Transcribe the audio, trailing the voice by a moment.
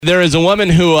There is a woman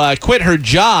who quit her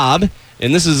job,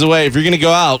 and this is the way, if you're going to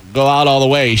go out all the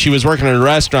way. She was working at a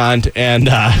restaurant, and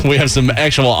we have some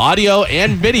actual audio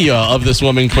and video of this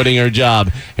woman quitting her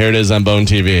job. Here it is on Bone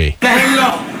TV. Now, here we go.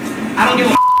 I don't give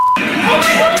a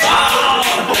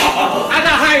I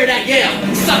got hired at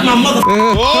Yale. Suck my mother.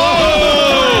 Whoa!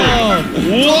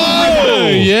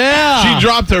 Yeah. She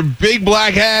dropped her big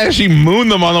black ass. She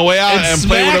mooned them on the way out and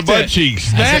played with her butt cheeks.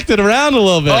 Smacked it around a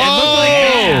little bit.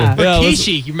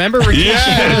 Rikishi. You remember Rikishi?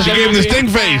 Yeah, she gave him the stink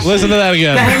face. Listen to that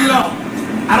again. Now, here we go.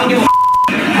 I don't give a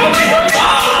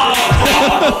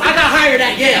I got hired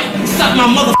at Yale. Suck my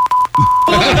mother.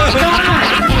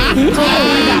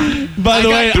 By the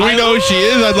way, do we know who she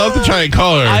is? I'd love to try and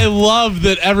call her. I love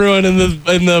that everyone in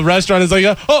the restaurant is like,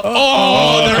 they're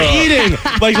eating.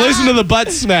 Like, listen to the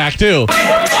butt smack too.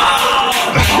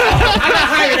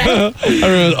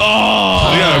 Everyone's, She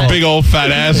got a big old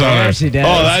fat ass on her. She does.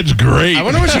 Oh, that's great. I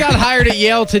wonder what she got hired at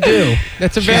Yale to do.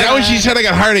 That's a Is very. that what she said? I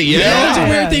got hired at Yale? Yeah, it's a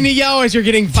weird thing to yell as you're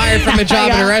getting fired from a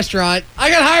job in a restaurant. I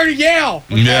got hired at Yale.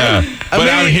 Yeah. But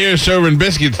out here serving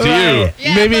biscuits to you.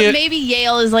 Yeah, Maybe maybe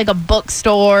Yale is like a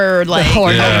bookstore or like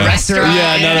Or a Yeah. restaurant.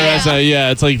 Yeah, another restaurant.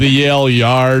 Yeah, it's like the Yale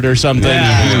Yard or something.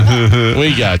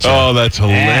 We got you. Oh, that's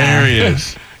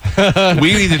hilarious.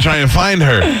 We need to try and find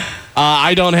her.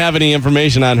 I don't have any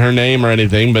information on her name or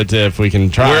anything, but if we can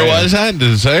try. Where was that?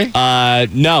 Does it say?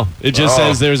 No, it just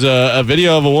says there's a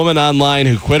video of a woman online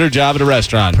who quit her job at a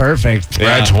restaurant. Perfect.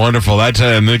 Yeah. That's wonderful.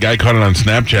 And the guy caught it on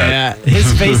Snapchat. Yeah,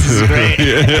 his face is great.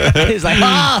 He's like,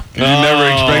 You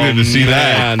never expected to see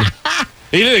that. Man.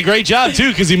 He did a great job, too,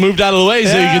 because he moved out of the way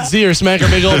so you could see her smack her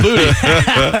big old booty.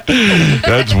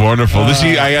 That's wonderful.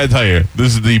 I got to tell you,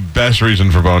 this is the best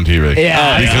reason for Bone TV.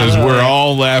 Yeah. Because we're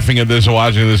all laughing at this,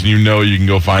 watching this, and you know you can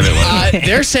go find it later.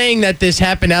 They're saying that this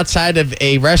happened outside of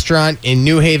a restaurant in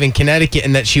New Haven, Connecticut,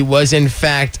 and that she was, in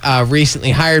fact,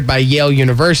 recently hired by Yale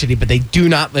University, but they do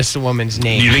not list the woman's Do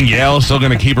name. you think Yale's still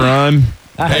going to keep her on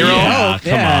payroll? Yeah,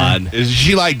 come on. Is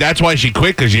she like, that's why she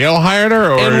quit because Yale hired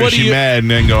her? Or And is what do she you- mad and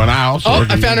then going, I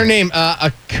found her name.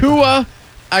 Akua.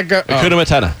 Akuna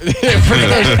Matata.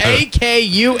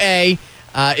 A-K-U-A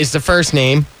is the first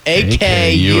name.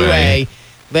 A-K-U-A.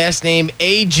 Last name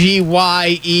A-G-Y-E-M-F-R-A.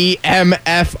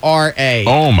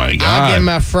 Oh, my God.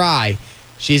 Agema Fry.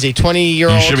 She's a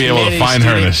 20-year-old. You should be able to find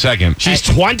her in a second. She's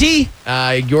 20?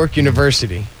 York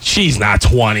University. She's not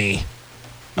 20.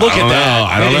 Look at that.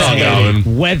 I don't know,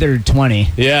 Calvin. Weathered 20.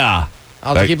 Yeah.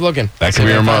 I'll keep looking. That could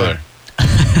be her mother.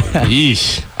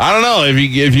 Yeesh. I don't know.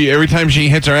 If you every time she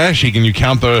hits her ass cheek and you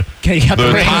count the waves.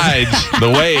 tides, the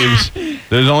waves,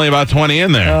 there's only about 20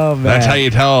 in there. Oh, man. That's how you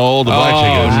tell how old the black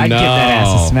chick is. I'd give that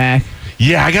ass a smack.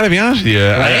 Yeah, I got to be honest with you.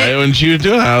 When she was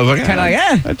doing that, I was like, Kind of like,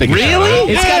 I think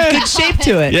Really? It's got good shape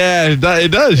to it. Yeah, it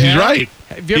does. He's right.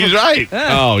 He's right.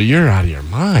 Oh, you're out of your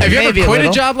mind. Have you ever Maybe a quit a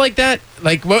little. job like that?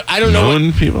 Like, what? I don't know.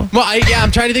 Knowing people. Well,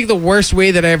 I'm trying to think of the worst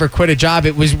way that I ever quit a job.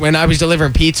 It was when I was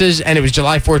delivering pizzas, and it was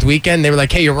July 4th weekend. They were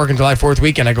like, hey, you're working July 4th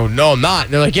weekend. I go, no, I'm not.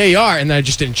 And they're like, yeah, you are. And then I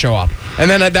just didn't show up. And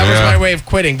then that was my way of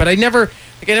quitting. But I never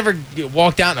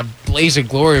walked out in a blaze of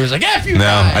glory. It was like, F you No,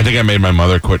 guys. I think I made my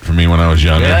mother quit for me when I was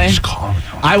younger. Really? Just call me.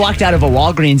 I walked out of a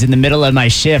Walgreens in the middle of my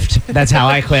shift. That's how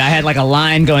I quit. I had like a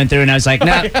line going through, and I was like,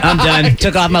 nah, I'm done.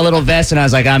 Took off my little vest, and I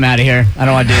was like, I'm out of here. I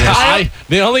don't want to do this.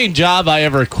 The only job I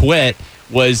ever quit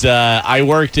was I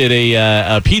worked at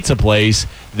a pizza place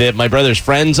that my brother's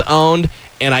friends owned,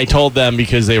 and I told them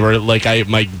because they were like,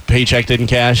 my paycheck didn't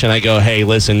cash, and I go, hey,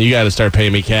 listen, you got to start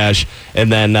paying me cash,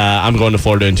 and then I'm going to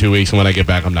Florida in 2 weeks, and when I get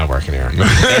back, I'm not working here.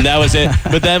 And that was it.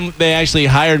 But then they actually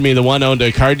hired me. The one owned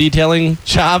a car detailing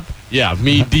shop. Yeah,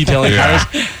 me detailing cars.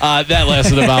 That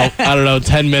lasted about,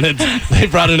 10 minutes. They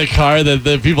brought in a car that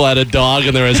the people had a dog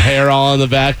and there was hair all on the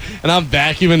back. And I'm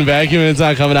vacuuming, it's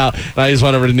not coming out. And I just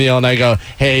went over to Neil and I go,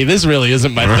 hey, this really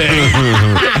isn't my thing.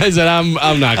 I said, I'm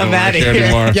not going to work here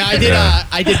anymore.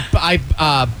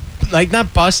 Yeah, like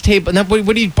not bus table. Not, what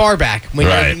do you bar back when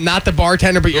you're not the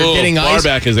bartender, but you're getting ice.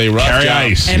 Bar back is a rough Carry job.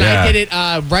 ice. And Yeah. I did it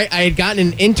right. I had gotten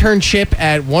an internship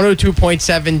at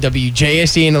 102.7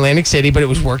 WJSE in Atlantic City, but it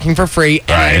was working for free.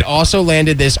 And I had also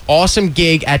landed this awesome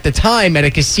gig at the time at a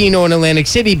casino in Atlantic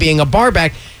City, being a bar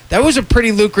back. That was a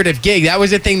pretty lucrative gig. That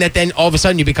was a thing that then all of a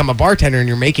sudden you become a bartender and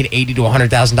you're making $80,000 to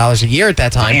 $100,000 a year at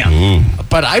that time. Ooh.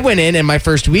 But I went in, and my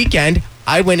first weekend,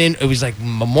 it was like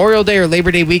Memorial Day or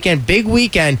Labor Day weekend, big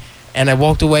weekend. and I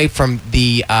walked away from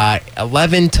the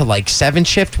 11 to like 7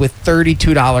 shift with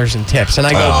 $32 in tips. And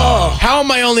I go, how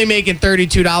am I only making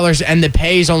 $32 and the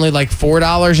pay is only like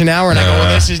 $4 an hour? And I go,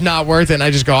 well, this is not worth it. And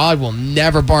I just go, I will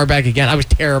never bar back again. I was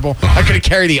terrible. I couldn't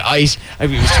carry the ice. I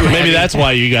mean, it was too Maybe heavy. that's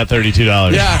why you got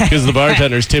 $32. Yeah. Because the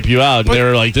bartenders tip you out. And they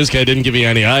were like, this guy didn't give me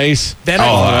any ice. Then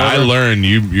I learned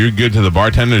you're good to the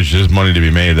bartenders. Just money to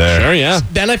be made there. Sure, yeah.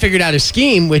 Then I figured out a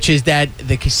scheme, which is that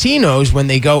the casinos, when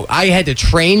they go, I had to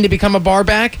train to become a bar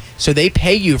back, so they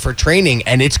pay you for training,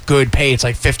 and it's good pay. It's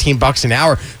like $15 an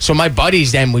hour. So my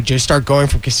buddies then would just start going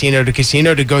from casino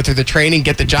to go through the training,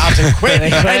 get the jobs, and quit.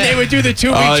 And they would do the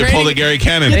 2-week Oh, they training. pulled a Gary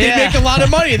Cannon. They'd make a lot of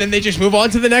money, and then they just move on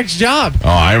to the next job.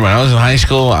 Oh, when I was in high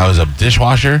school, I was a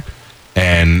dishwasher,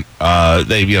 and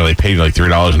they paid like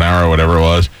 $3 an hour or whatever it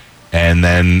was, and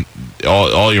then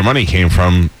all your money came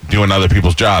from doing other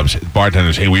people's jobs.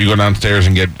 Bartenders, hey, will you go downstairs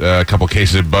and get a couple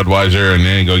cases of Budweiser and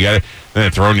then go get it? Then they're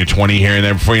throwing you 20 here and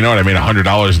there. Before you know it, I made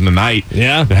 $100 in the night.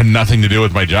 Yeah. It had nothing to do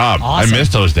with my job. Awesome. I miss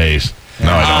those days. No,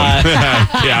 I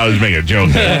don't. Yeah, I was making a joke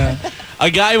there.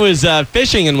 A guy was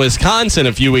fishing in Wisconsin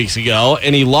a few weeks ago,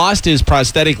 and he lost his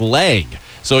prosthetic leg.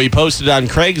 So he posted on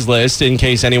Craigslist in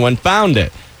case anyone found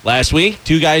it. Last week,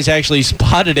 2 guys actually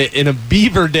spotted it in a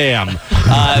beaver dam.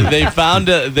 They found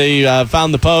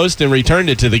the post and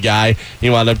returned it to the guy. He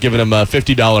wound up giving him a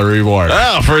 $50 reward.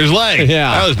 Oh, for his leg.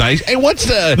 Yeah. That was nice. Hey, what's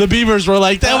The beavers were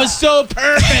like, that was so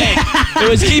perfect. It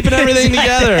was keeping everything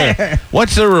together.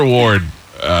 what's the reward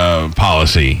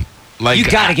policy? Like, You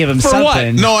got to give him For what?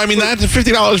 something. No, I mean that's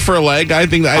 $50 for a leg. I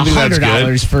think that's good.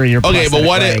 $100 for your Okay, but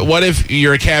prosthetic leg. what if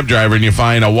you're a cab driver and you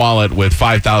find a wallet with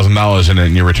 $5,000 in it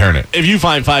and you return it? If you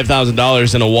find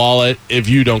 $5,000 in a wallet, if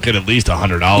you don't get at least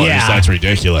 $100, Yeah. that's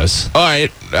ridiculous. All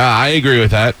right, I agree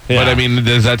with that. Yeah. But I mean,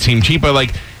 does that seem cheap? But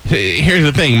like, here's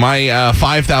the thing: my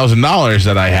 $5,000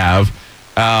 that I have.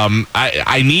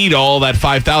 I need all that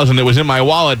 $5,000 that was in my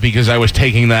wallet because I was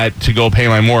taking that to go pay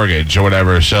my mortgage or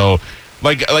whatever. So.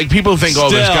 Like people think,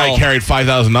 oh, this guy Still. carried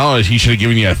 $5,000. He should have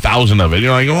given you 1,000 of it. You're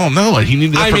like, oh no, he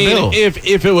needed that I for mean, bill.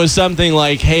 if it was something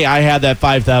like, hey, I had that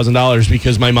 $5,000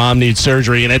 because my mom needs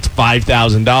surgery and it's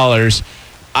 $5,000,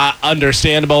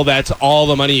 understandable. That's all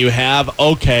the money you have.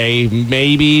 Okay,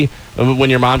 maybe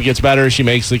when your mom gets better, she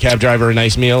makes the cab driver a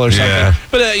nice meal or something. Yeah.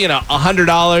 But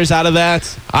 $100 out of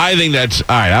that. I think that's all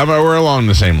right. We're along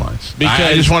the same lines. I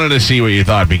Because- just wanted to see what you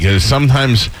thought because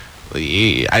sometimes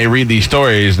I read these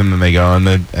stories and then they go and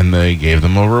they gave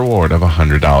them a reward of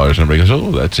 $100 and everybody goes,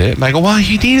 oh, that's it. And I go, well,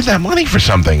 he needed that money for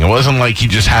something. It wasn't like he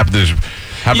just happened to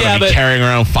Yeah, be but- carrying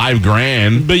around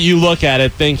 $5,000. But you look at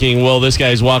it thinking, well, this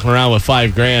guy's walking around with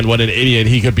 $5,000. What an idiot!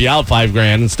 He could be out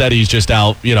 $5,000. Instead, he's just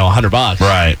out, $100.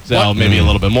 Right. So maybe a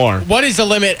little bit more. What is the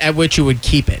limit at which you would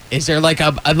keep it? Is there like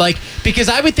a because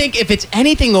I would think if it's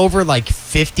anything over like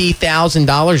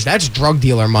 $50,000, that's drug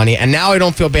dealer money, and now I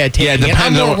don't feel bad taking Yeah, it it.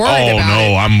 depends I'm more on. worried Oh about it.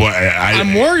 no,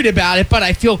 I'm worried about it, but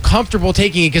I feel comfortable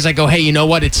taking it because I go, hey, you know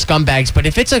what? It's scumbags. But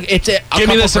if it's a Give me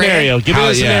couple the scenario. grand, Give me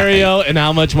the scenario and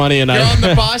how much money. And you're on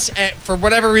the bus, and for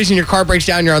whatever reason, your car breaks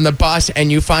down. You're on the bus, and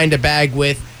you find a bag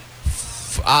with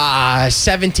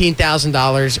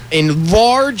 $17,000 in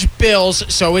large bills.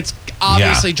 So it's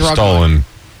obviously drug money. stolen.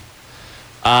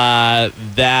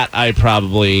 That I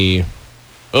probably.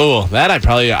 Oh, that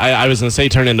I was gonna say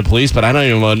turn into police, but I don't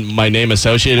even want my name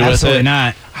associated Absolutely with it.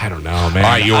 not. I don't know, man.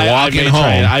 All right, you're walking may home.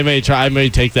 I may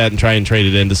take that and try and trade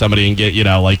it into somebody and get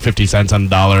like 50 cents on the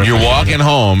dollar. You're walking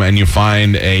home and you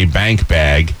find a bank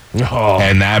bag,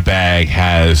 and that bag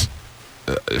has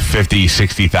 $50,000,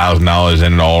 $60,000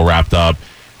 in it, all wrapped up.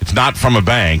 It's not from a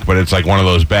bank, but it's like one of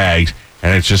those bags,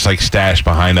 and it's just like stashed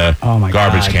behind a Oh, my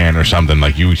garbage God. can or something.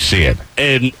 Like you see it.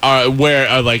 And are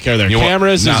there You wa-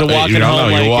 cameras? No, Is it walking you don't home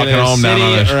know. You're like walking in a home down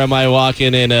city, on a- or am I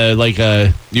walking in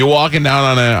a? You're walking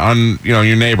down on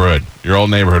your neighborhood, your old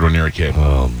neighborhood when you were a kid.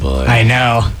 Oh boy. I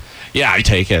know. Yeah, I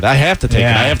take it. I have to take it.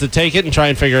 Yeah. I have to take it and try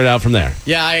and figure it out from there.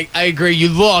 Yeah, I agree. You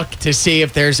look to see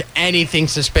if there's anything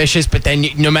suspicious, but then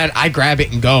no matter, I grab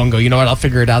it and go, you know what, I'll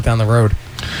figure it out down the road.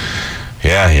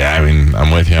 Yeah. I mean,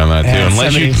 I'm with you on that too. Yeah,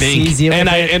 Unless you somebody think. sees you And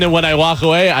with it. then when I walk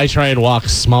away, I try and walk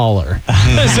smaller, so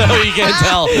you can't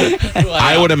tell.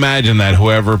 I would imagine that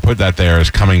whoever put that there is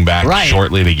coming back Right.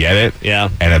 shortly to get it. Yeah.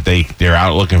 And if they're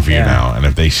out looking for you Yeah. now, and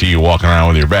if they see you walking around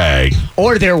with your bag,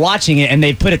 Or they're watching it and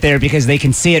they put it there because they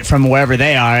can see it from wherever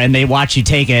they are, and they watch you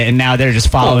take it, and now they're just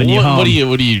following you home. What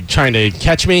are you trying to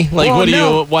catch me? Like Well, what are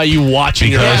no. you? Why are you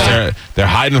watching? because your bag? they're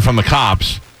hiding from the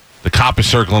cops, The cop is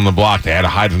circling the block. They had to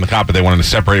hide from the cop, but they wanted to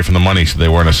separate it from the money so they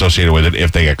weren't associated with it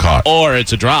if they get caught. Or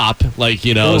it's a drop, like,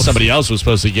 somebody else was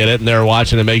supposed to get it, and they're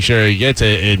watching to make sure he gets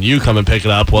it, and you come and pick it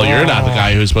up. Well, you're not the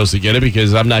guy who's supposed to get it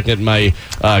because I'm not getting my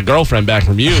girlfriend back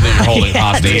from you that you're holding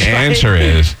hostage. The answer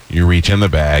is you reach in the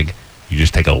bag, you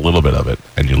just take a little bit of it,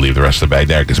 and you leave the rest of the bag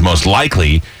there. Because most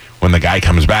likely, when the guy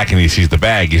comes back and he sees the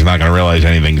bag, he's not going to realize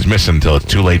anything's missing until it's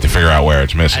too late to figure out where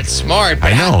it's missing. That's smart.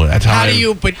 I know. That's how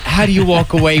how do you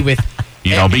walk away with...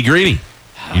 You don't be greedy.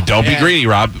 You don't be greedy,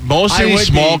 Rob. Most of these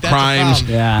small crimes,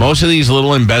 most of these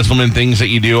little embezzlement things that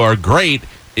you do are great,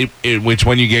 which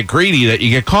when you get greedy, that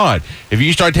you get caught. If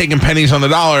you start taking pennies on the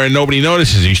dollar and nobody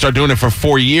notices, you start doing it for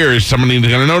 4 years, somebody's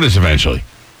going to notice eventually.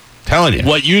 Telling you.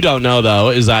 What you don't know,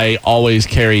 though, is I always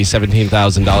carry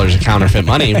 $17,000 of counterfeit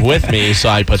money with me, so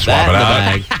I put that in the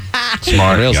bag.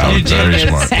 Smart. Very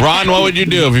smart. Ron, what would you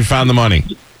do if you found the money?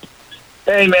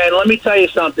 Hey, man, let me tell you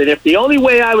something. If the only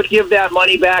way I would give that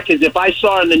money back is if I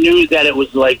saw in the news that it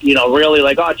was like, really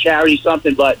like, charity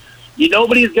something, but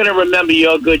nobody's going to remember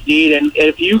your good deed. And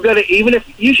if even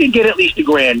if you should get at least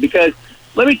 $1,000, because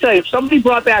let me tell you, if somebody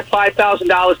brought back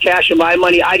 $5,000 cash in my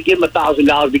money, I'd give them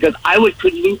 $1,000 because I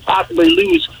could possibly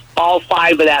lose all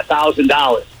 5 of that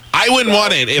 $1,000. I wouldn't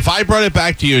want it. If I brought it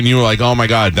back to you and you were like, oh, my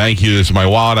God, thank you, this is my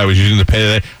wallet, I was using to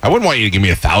pay that, I wouldn't want you to give me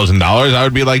 $1,000. I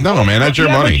would be like, no, man, that's your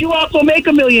money. But you also make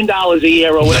 $1 million a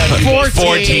year or whatever.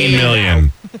 14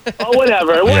 million. Oh,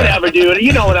 whatever, dude.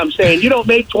 You know what I'm saying. You don't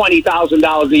make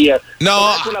 $20,000 a year. No. So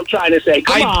that's what I'm trying to say.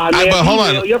 Come on, man. But hold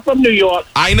on. You're from New York.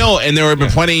 I know, and there have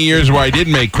been plenty of years where I did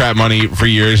make crap money for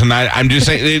years, and I'm just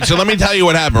saying. So let me tell you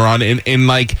what happened, Ron. In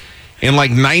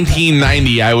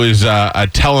 1990, I was a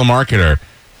telemarketer.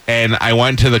 And I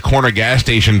went to the corner gas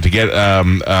station to get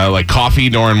coffee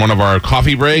during one of our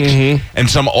coffee breaks. Mm-hmm. And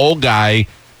some old guy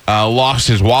lost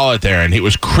his wallet there. And it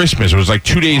was Christmas. It was like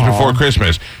 2 days before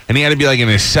Christmas. And he had to be like in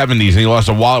his 70s. And he lost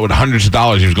a wallet with hundreds of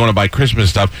dollars. He was going to buy Christmas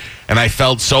stuff. And I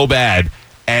felt so bad.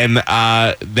 And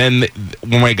then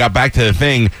when I got back to the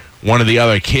thing, one of the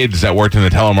other kids that worked in the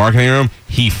telemarketing room,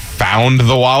 he found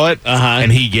the wallet,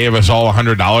 and he gave us all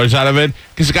 $100 out of it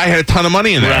because the guy had a ton of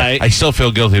money in there. Right. I still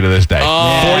feel guilty to this day.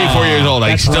 44 years old,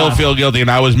 I still feel guilty,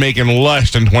 and I was making less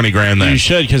than $20,000 then. You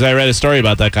should, because I read a story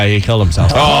about that guy. He killed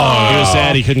himself. Oh. He was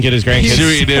sad he couldn't get his grandkids. See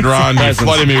what you did, Ron? You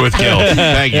flooded me with guilt.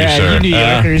 Thank you, sir. You New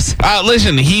Yorkers.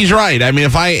 Listen, he's right. I mean,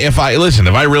 if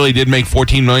I really did make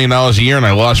 $14 million a year and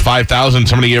I lost $5,000,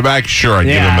 somebody get it back, sure, I'd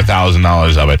give him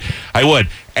 $1,000 of it. I would.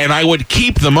 And I would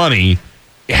keep the money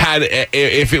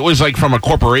if it was like from a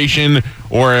corporation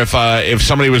or if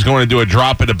somebody was going to do a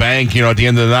drop at a bank, at the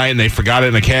end of the night and they forgot it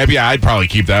in a cab, I'd probably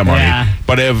keep that money. Yeah.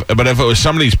 But if it was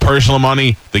somebody's personal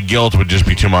money, the guilt would just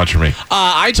be too much for me.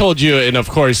 I told you, and of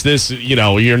course this,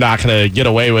 you're not going to get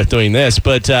away with doing this,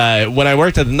 but when I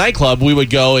worked at the nightclub, we would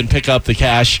go and pick up the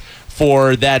cash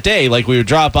for that day. Like, we would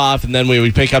drop off and then we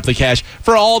would pick up the cash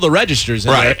for all the registers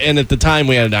in there. And at the time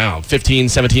we had 15,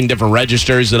 17 different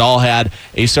registers that all had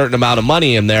a certain amount of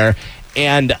money in there.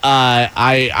 And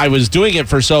I was doing it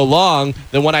for so long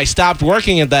that when I stopped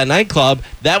working at that nightclub,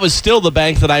 that was still the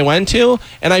bank that I went to.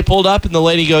 And I pulled up and the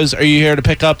lady goes, "Are you here to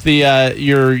pick up the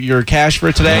your cash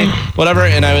for today?" Whatever.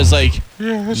 And I was like,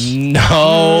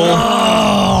 No,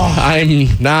 I'm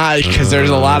not, because there's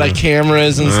a lot of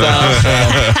cameras and stuff.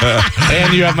 So.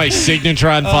 And you have my signature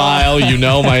on file.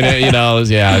 My name.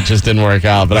 It just didn't work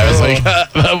out. But I was like,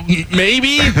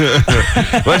 maybe.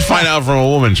 Let's find out from a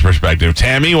woman's perspective.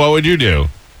 Tammy, what would you do?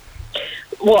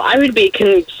 Well, I would be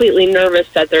completely nervous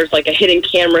that there's like a hidden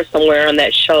camera somewhere on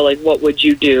that show. Like, what would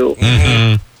you do?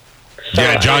 Mm-hmm. So,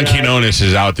 yeah, John Quinones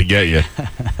is out to get you.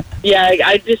 Yeah,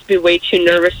 I'd just be way too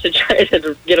nervous to try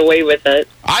to get away with it.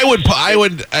 I would.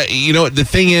 The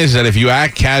thing is that if you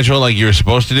act casual like you're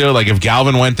supposed to do, like if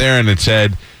Galvin went there and it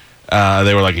said,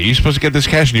 they were like, "Are you supposed to get this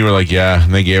cash?" And you were like, "Yeah,"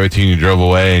 and they gave it to you and you drove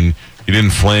away and you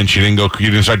didn't flinch, you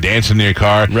didn't start dancing in your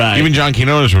car. Right. Even John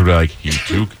Quinones would be like,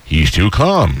 he's too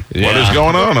calm. Yeah. What is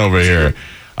going on over here?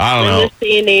 I don't know. In this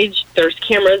day and age, there's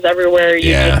cameras everywhere.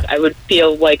 I would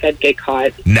feel like I'd get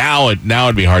caught. Now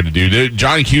it'd be hard to do.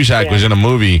 John Cusack was in a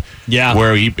movie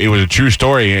where it was a true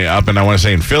story up in, I want to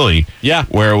say, in Philly. Yeah.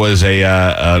 Where it was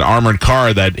an armored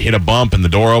car that hit a bump and the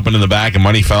door opened in the back and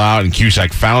money fell out and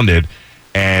Cusack found it.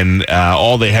 And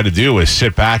all they had to do was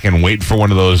sit back and wait for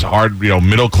one of those hard,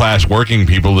 middle-class working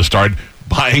people to start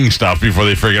buying stuff before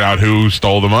they figured out who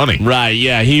stole the money. Right,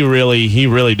 yeah. He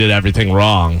really did everything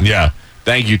wrong. Yeah.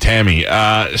 Thank you, Tammy.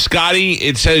 Scotty,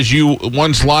 it says you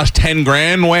once lost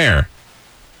 $10,000. Where?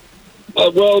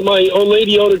 Well, my old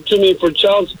lady owed it to me for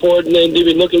child support, and they've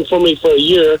been looking for me for a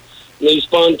year. And they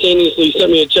spontaneously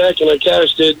sent me a check, and I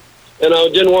cashed it. and I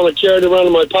didn't want to carry it around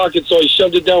in my pocket, so I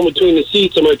shoved it down between the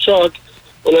seats of my truck.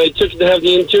 When I took it to have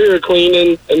the interior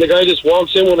cleaned, and the guy just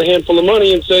walks in with a handful of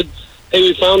money and said, "Hey,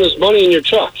 we found this money in your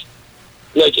truck."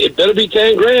 Like, it better be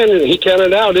 10 grand, and he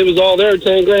counted out. It was all there,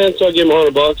 10 grand, so I gave him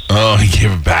 $100. Oh, he gave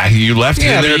it back. You left it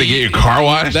in there to get your car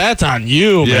washed? That's on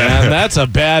you, man. That's a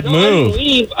bad No, move. I didn't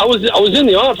leave. I was in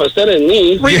the office. I didn't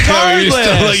leave.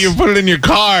 Regardless. You put it in your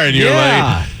car, and you're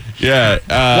like, yeah.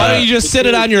 Why don't you just sit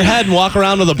it on your head and walk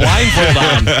around with a blindfold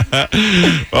on?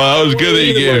 Well, that was good that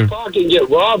you gave. In my pocket and get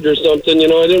robbed or something. You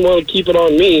know, I didn't want to keep it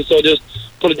on me, so I just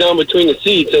put it down between the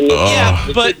seats. And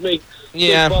the kids make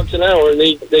 $6 an hour, and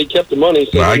they kept the money.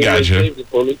 So I got you. Saved it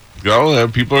for me. Oh,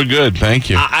 people are good. Thank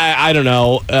you. I don't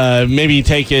know. Maybe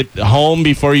take it home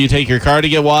before you take your car to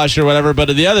get washed or whatever. But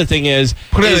the other thing is,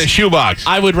 put it in a shoebox.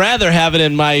 I would rather have it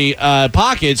in my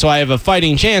pocket so I have a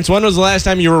fighting chance. When was the last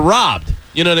time you were robbed?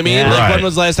 You know what I mean? Yeah. Like, Right. when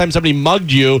was the last time somebody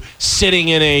mugged you sitting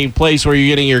in a place where you're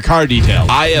getting your car detailed?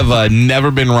 I have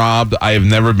never been robbed. I have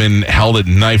never been held at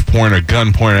knife point or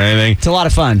gun point or anything. It's a lot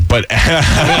of fun. But It's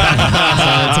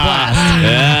a blast.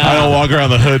 Yeah. I don't walk around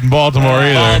the hood in Baltimore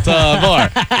either. Baltimore.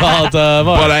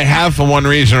 But I have, for one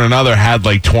reason or another, had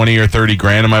like 20 or 30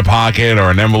 grand in my pocket or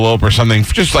an envelope or something,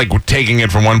 just like taking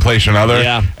it from one place to another.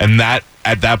 Yeah. And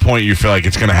at that point, you feel like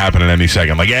it's going to happen at any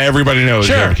second. Like, everybody knows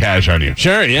you have cash on you.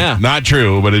 Sure, yeah. Not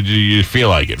true, but you feel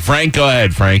like it. Frank, go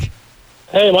ahead, Frank.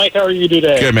 Hey, Mike, how are you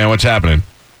today? Good, man. What's happening?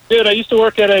 Dude, I used to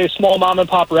work at a small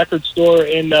mom-and-pop record store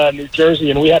in New Jersey,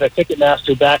 and we had a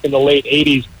Ticketmaster back in the late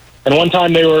 80s. And one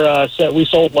time we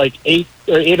sold like 8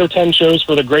 or 10 shows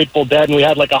for the Grateful Dead, and we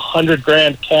had like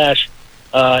 $100,000 cash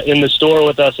in the store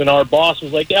with us. And our boss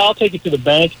was like, "Yeah, I'll take it to the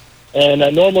bank." And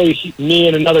normally me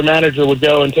and another manager would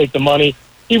go and take the money.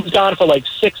 He was gone for like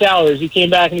 6 hours. He came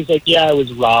back and he's like, "Yeah, I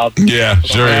was robbed." Yeah,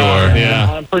 sure you were.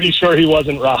 Yeah. I'm pretty sure he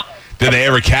wasn't robbed. Did they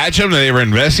ever catch him? Did they ever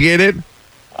investigate it?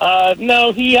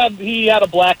 No, he had a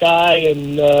black eye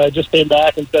and just came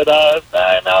back and said,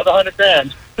 "I'm out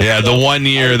 $100,000." Yeah, the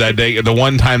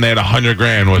one time they had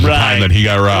 $100,000 was the time that he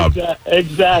got robbed.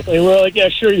 Exactly. We're like, "Yeah,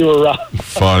 sure, you were robbed."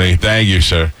 Funny. Thank you,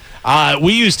 sir.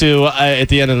 We used to, at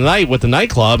the end of the night with the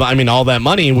nightclub, I mean, all that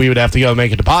money, we would have to go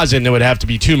make a deposit, and it would have to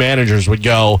be 2 managers would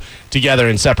go together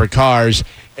in separate cars.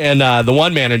 And the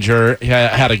one manager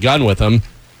had a gun with him.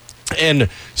 And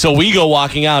so we go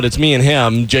walking out. It's me and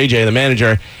him, JJ, the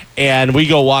manager, and we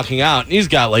go walking out. And he's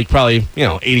got like probably,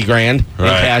 $80,000 in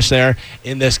cash there.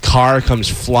 And this car comes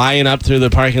flying up through the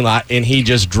parking lot, and he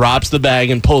just drops the bag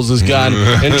and pulls his gun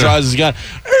and draws his gun.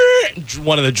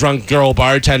 One of the drunk girl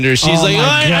bartenders, she's like, "What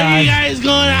are you guys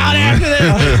going out after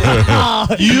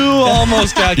this?" You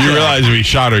almost got killed. You realize if we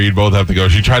shot her, you'd both have to go.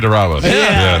 She tried to rob us.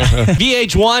 Yeah.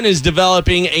 VH1 is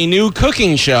developing a new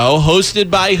cooking show hosted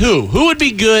by who? Who would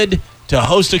be good to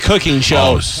host a cooking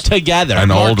show together? An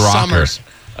old rocker. Summers.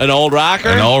 An old rocker?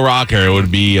 An old rocker. It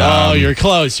would be. You're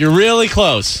close. You're really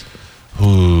close.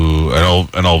 Ooh,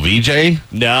 an old VJ?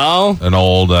 No. An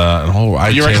old.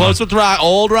 You were close with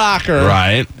old rocker.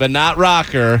 Right. But not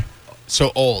rocker.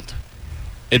 So old.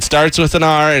 It starts with an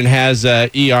R and has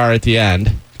ER at the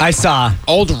end. I saw.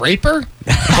 Old raper?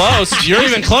 Close. You're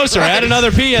even closer. Add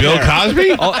another P in Bill there.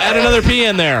 Cosby? Oh, add another P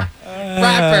in there.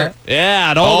 Rapper.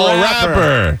 Yeah, an old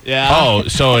rapper. Yeah. Oh,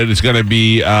 so it's going to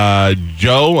be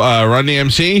Joe, Run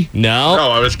DMC? No. No,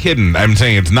 I was kidding. I'm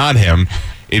saying it's not him.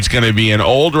 It's going to be an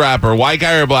old rapper. White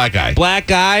guy or black guy? Black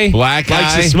guy. Black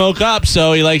Likes guy. to smoke up,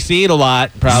 so he likes to eat a lot.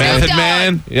 Probably. Method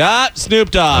Man? Yeah,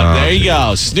 Snoop Dogg. Oh, there you go.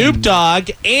 geez. Snoop Dogg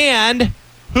and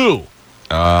who?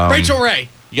 Rachel Ray.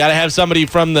 You got to have somebody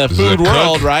from the Is it food a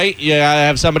world, cook? right? You got to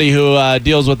have somebody who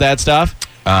deals with that stuff.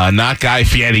 Not Guy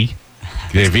Fieri.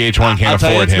 VH1 can't I'll tell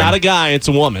you, afford it's him. not a guy, it's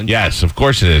a woman. Yes, of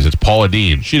course it is. It's Paula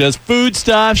Deen. She does food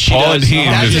stuff. She Paula does. Deen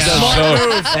is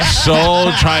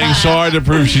trying so hard to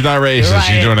prove she's not racist. Right.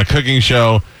 She's doing a cooking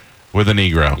show with a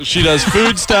Negro. She does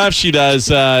food stuff. She does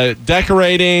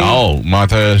decorating. Oh,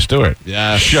 Martha Stewart.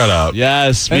 Yeah. Shut up.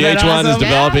 Yes, Isn't that VH1 is awesome?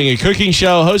 developing a cooking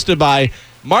show hosted by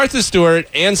Martha Stewart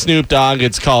and Snoop Dogg.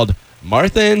 It's called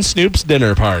Martha and Snoop's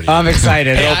Dinner Party. I'm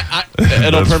excited.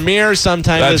 It'll premiere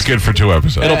sometime. That's good for 2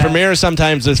 episodes. It'll premiere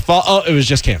sometimes this fall. Oh, it was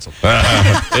just canceled.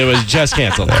 It was just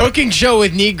canceled. Cooking show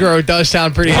with Negro does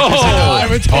sound pretty interesting. I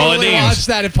would Paula totally Deen's- watch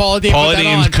that if Paula Deen Paula put that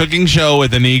Deen's on. cooking show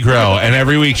with a Negro, and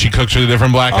every week she cooks with a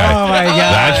different black guy. Oh, my God.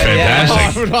 That's Oh, I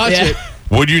fantastic. would watch Yeah. it.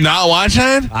 Would you not watch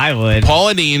that? I would.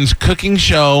 Paula Deen's cooking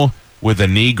show with a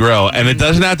Negro, and it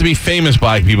doesn't have to be famous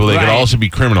black people. They could Right. also be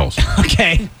criminals,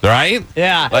 Okay. right?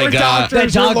 Yeah. Like, the dog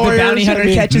the bounty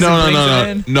hunter catches and brings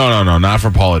it in. No, not for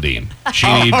Paula Deen.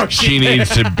 She needs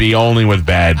to be only with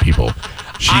bad people.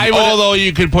 Although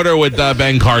you could put her with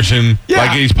Ben Carson,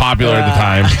 like he's popular at the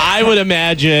time. I would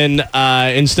imagine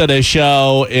instead of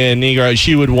show in Negro,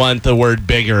 she would want the word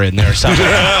bigger in there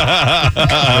somewhere.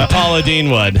 Paula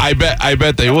Deen would. I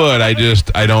bet they would. I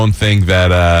don't think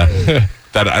that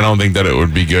I don't think that it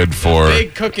would be good for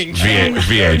Big cooking show.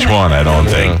 VH1. I don't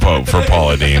think for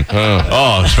Paula Deen.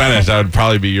 Spanish, that would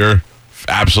probably be your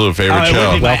absolute favorite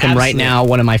show. Welcome right now,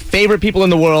 one of my favorite people in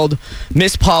the world,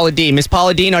 Miss Paula Deen. Miss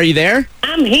Paula Deen, are you there?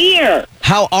 I'm here.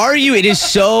 How are you? It is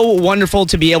so wonderful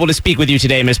to be able to speak with you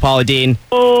today, Miss Paula Deen.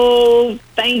 Oh,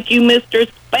 thank you, Mr.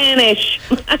 Spanish.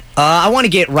 I want to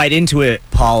get right into it,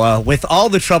 Paula. With all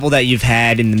the trouble that you've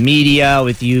had in the media,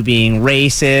 with you being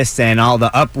racist and all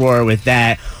the uproar with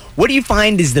that, what do you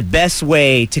find is the best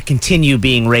way to continue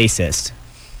being racist?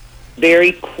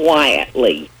 Very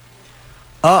quietly.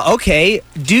 Okay.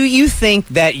 Do you think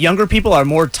that younger people are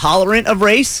more tolerant of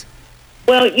race?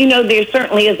 Well, there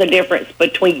certainly is a difference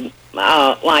between,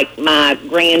 like, my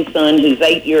grandson, who's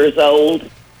 8 years old,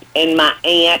 and my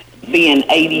aunt being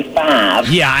 85.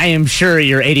 Yeah, I am sure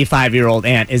your 85-year-old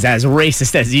aunt is as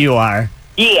racist as you are.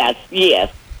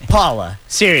 Yes. Paula,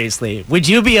 seriously, would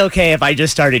you be okay if I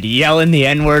just started yelling the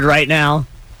N-word right now?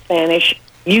 Spanish,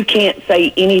 you can't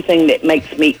say anything that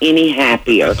makes me any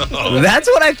happier. That's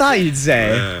what I thought you'd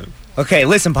say. Yeah. Okay,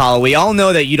 listen, Paula, we all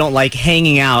know that you don't like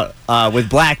hanging out with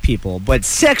black people, but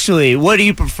sexually, what do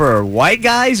you prefer, white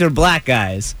guys or black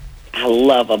guys? I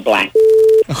love a black.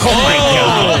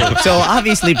 Oh, my God. So,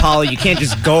 obviously, Paula, you can't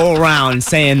just go around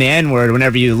saying the N-word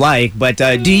whenever you like, but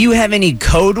do you have any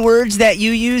code words that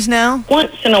you use now?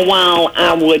 Once in a while,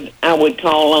 I would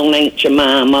call on Aunt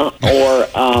Jemima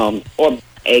or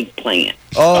eggplant.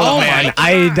 Oh man,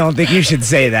 I don't think you should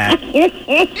say that.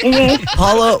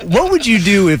 Paula, what would you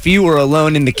do if you were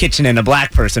alone in the kitchen and a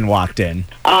black person walked in?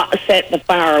 Set the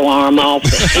fire alarm off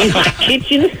in my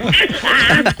kitchen.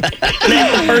 That's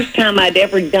the first time I'd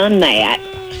ever done that.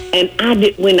 And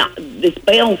when this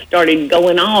bell started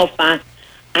going off, I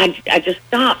just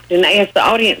stopped and asked the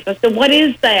audience, I said, "What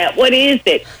is that? What is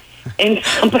it?" And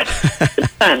somebody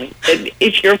said,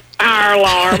 "It's your fire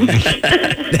alarm."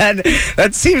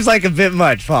 That seems like a bit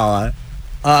much, Paula.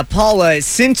 Paula,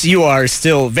 since you are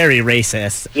still very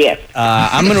racist, yes,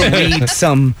 I'm going to read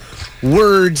some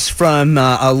words from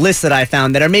a list that I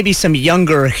found that are maybe some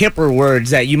younger, hipper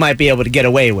words that you might be able to get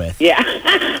away with. Yeah.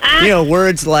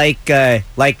 Words like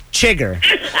chigger,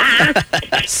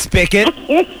 spigot,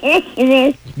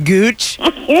 gooch,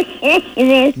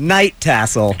 night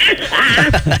tassel,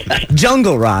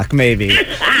 jungle rock, maybe,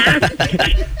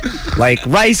 like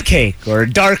rice cake or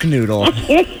dark noodle. All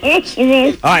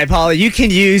right, Paula, you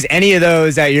can use any of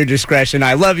those at your discretion.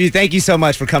 I love you. Thank you so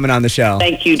much for coming on the show.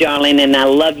 Thank you, darling, and I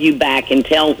love you back. And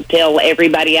tell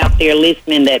everybody out there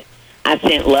listening that I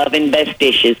sent love and best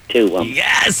dishes to them.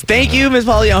 Yes, thank you, Ms.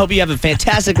 Paula. I hope you have a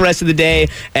fantastic rest of the day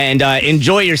and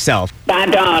enjoy yourself. Bye,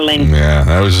 darling. Yeah,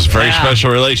 that was a very special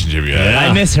relationship you had.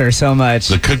 I miss her so much.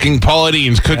 The Paula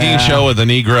Deen's cooking show with the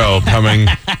Negro coming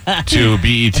to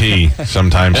BET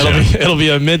sometime soon. It'll be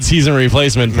a mid-season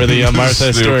replacement for the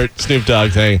Martha Stewart Snoop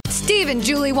Dogg thing. Steve and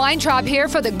Julie Weintraub here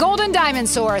for the Golden Diamond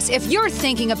Source. If you're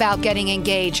thinking about getting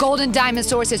engaged, Golden Diamond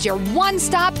Source is your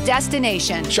one-stop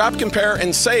destination. Shop, compare,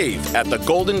 and save at the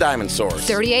Golden Diamond Source.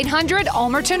 3800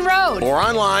 Almerton Road. Or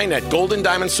online at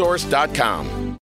goldendiamondsource.com.